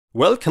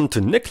Welcome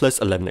to Nicholas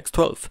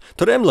 11x12.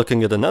 Today I'm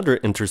looking at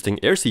another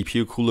interesting air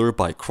CPU cooler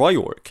by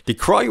CRYORIG, the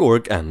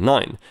CRYORIG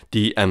M9,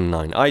 the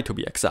M9i to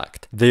be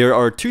exact. There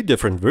are two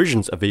different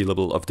versions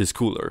available of this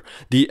cooler,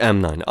 the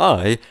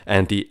M9i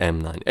and the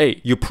M9a.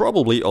 You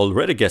probably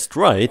already guessed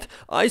right,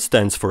 I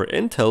stands for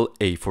Intel,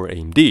 A for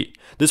AMD.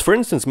 This for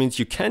instance means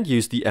you can't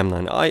use the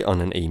M9i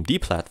on an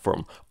AMD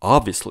platform,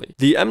 obviously.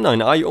 The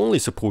M9i only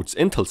supports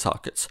Intel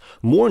sockets,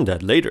 more on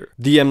that later.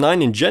 The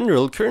M9 in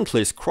general currently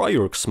is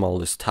CRYORIG's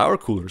smallest tower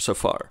cooler so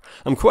far.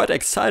 I'm quite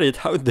excited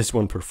how this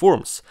one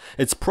performs.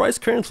 Its price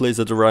currently is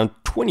at around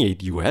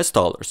 $28 US.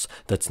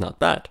 That's not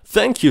bad.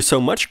 Thank you so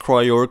much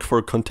CRYORIG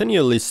for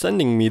continually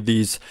sending me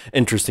these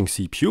interesting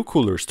CPU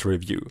coolers to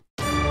review.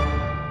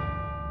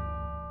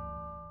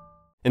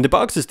 In the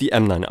box is the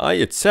M9i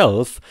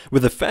itself,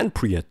 with a fan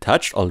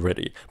pre-attached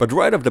already, but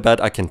right off the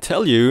bat I can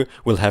tell you,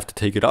 we'll have to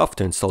take it off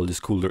to install this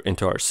cooler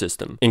into our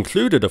system.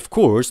 Included of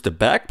course the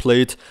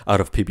backplate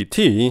out of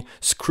PBT,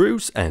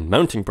 screws and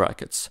mounting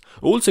brackets.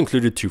 Also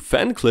included two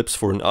fan clips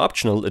for an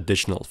optional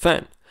additional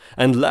fan.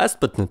 And last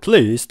but not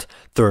least,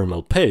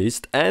 thermal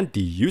paste and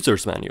the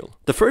user's manual.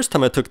 The first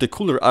time I took the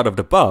cooler out of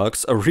the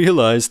box, I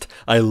realized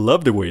I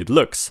love the way it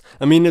looks.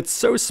 I mean, it's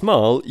so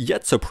small,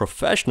 yet so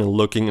professional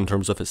looking in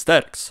terms of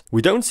aesthetics.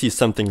 We don't see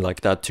something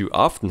like that too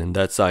often in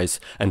that size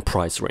and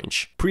price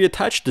range.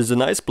 Pre-attached is a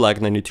nice black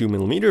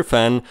 92mm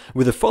fan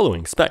with the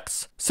following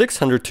specs.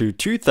 600 to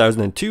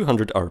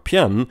 2200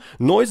 RPM,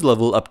 noise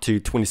level up to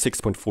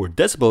 26.4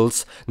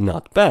 decibels,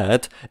 not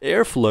bad,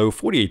 airflow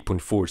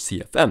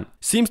 48.4 CFM.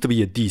 Seems to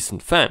be a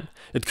decent fan.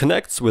 It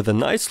connects with a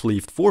nice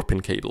sleeved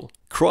 4-pin cable.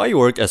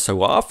 CRYORIG, as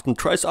so often,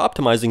 tries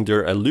optimizing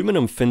their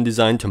aluminum fin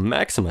design to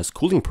maximize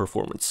cooling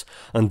performance.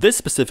 On this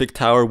specific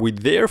tower we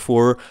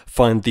therefore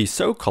find the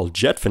so-called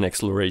jet fin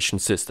acceleration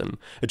system.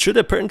 It should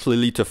apparently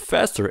lead to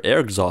faster air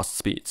exhaust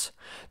speeds.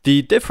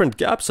 The different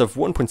gaps of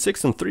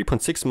 1.6 and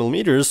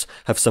 3.6mm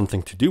have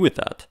something to do with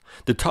that.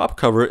 The top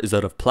cover is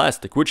out of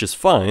plastic, which is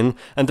fine,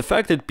 and the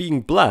fact that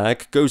being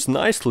black goes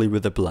nicely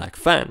with a black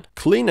fan.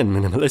 Clean and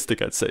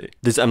minimalistic, I'd say.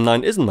 This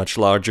M9 isn't much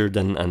larger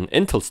than an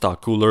Intel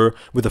stock cooler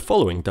with the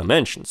following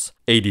dimensions: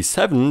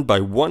 87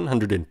 by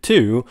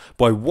 102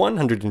 by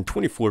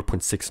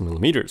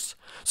 124.6mm.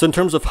 So in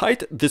terms of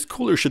height, this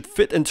cooler should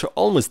fit into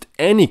almost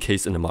any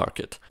case in the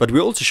market. But we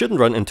also shouldn't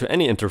run into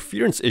any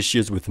interference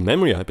issues with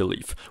memory, I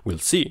believe. We'll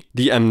see.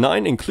 The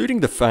M9,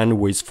 including the fan,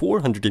 weighs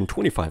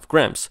 425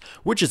 grams,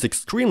 which is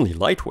extremely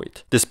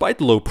lightweight. Despite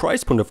the low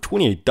price point of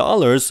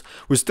 $28,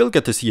 we still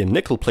get to see a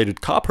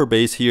nickel-plated copper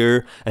base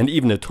here, and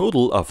even a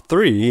total of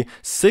 3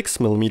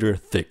 6mm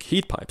thick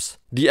heat pipes.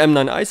 The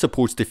M9i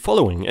supports the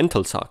following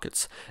Intel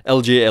sockets: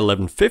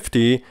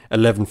 LJ1150,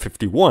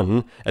 1151,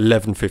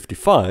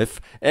 1155,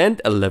 and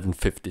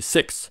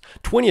 1156.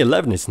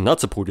 2011 is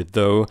not supported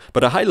though,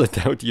 but I highly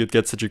doubt you'd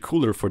get such a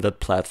cooler for that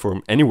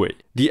platform anyway.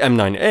 The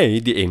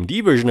M9a, the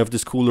AMD version of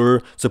this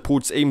cooler,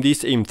 supports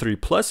AMD's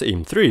AM3 Plus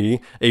AM3,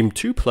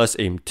 AM2 Plus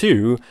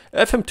AM2,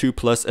 FM2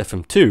 Plus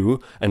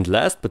FM2, and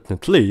last but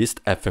not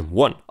least,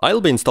 FM1. I'll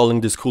be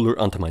installing this cooler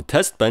onto my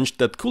test bench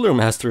that Cooler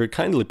Master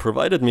kindly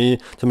provided me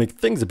to make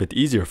things a bit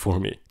easier for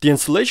me. The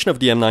installation of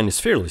the M9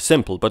 is fairly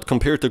simple, but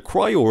compared to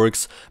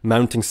CRYORIG's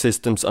mounting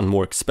systems on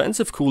more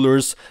expensive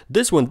coolers,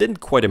 this one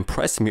didn't quite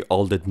impress me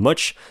all that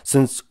much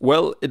since,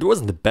 well, it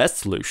wasn't the best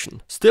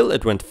solution. Still,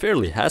 it went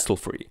fairly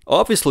hassle-free.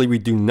 Obviously,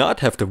 we do not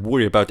have to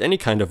worry about any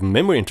kind of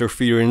memory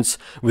interference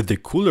with the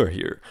cooler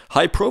here.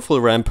 High profile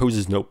RAM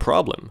poses no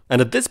problem. And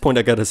at this point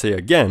I gotta say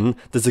again,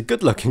 there's a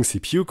good looking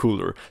CPU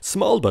cooler,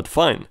 small but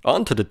fine.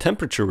 On to the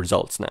temperature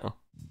results now.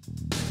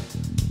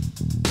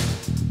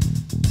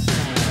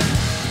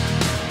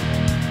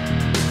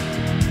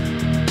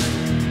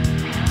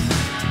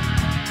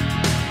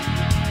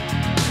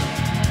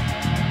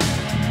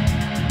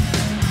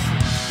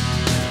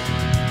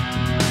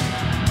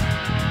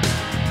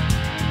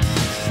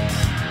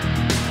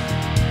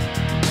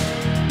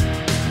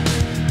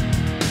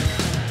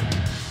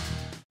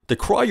 The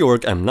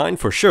CRYORIG M9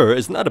 for sure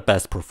is not a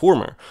best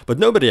performer, but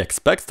nobody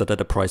expects that at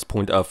a price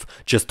point of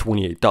just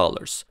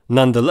 $28.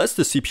 Nonetheless,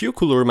 the CPU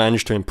cooler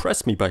managed to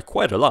impress me by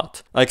quite a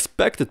lot. I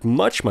expected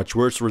much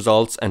worse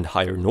results and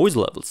higher noise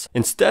levels.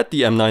 Instead,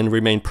 the M9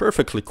 remained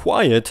perfectly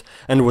quiet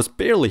and was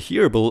barely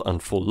hearable on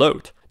full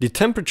load. The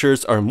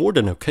temperatures are more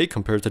than okay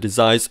compared to the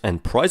size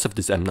and price of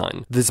this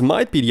M9. This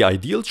might be the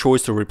ideal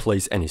choice to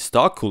replace any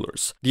stock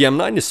coolers. The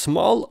M9 is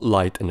small,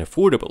 light and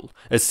affordable.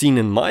 As seen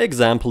in my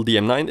example, the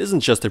M9 isn't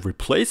just a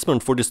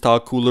replacement for the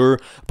stock cooler,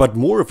 but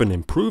more of an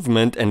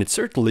improvement, and it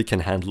certainly can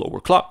handle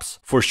overclocks.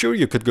 For sure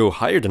you could go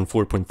higher than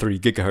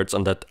 4.3 GHz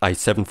on that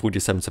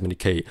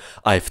i7-4770K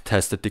I've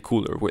tested the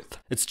cooler with.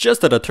 It's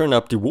just that I turned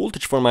up the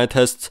voltage for my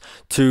tests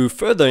to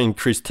further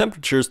increase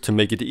temperatures to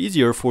make it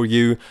easier for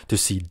you to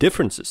see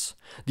differences.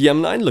 The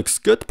M9 looks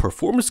good,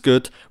 performs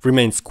good,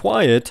 remains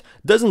quiet,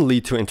 doesn't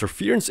lead to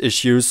interference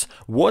issues.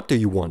 What do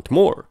you want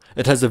more?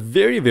 It has a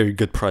very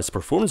good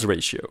price-performance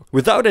ratio.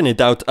 Without any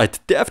doubt, I'd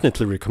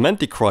definitely recommend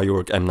the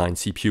CRYORIG M9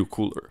 CPU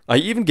Cooler. I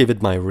even gave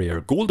it my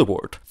rare gold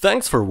award.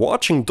 Thanks for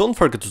watching, don't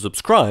forget to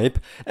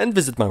subscribe and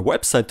visit my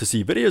website to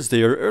see videos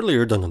there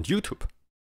earlier than on YouTube.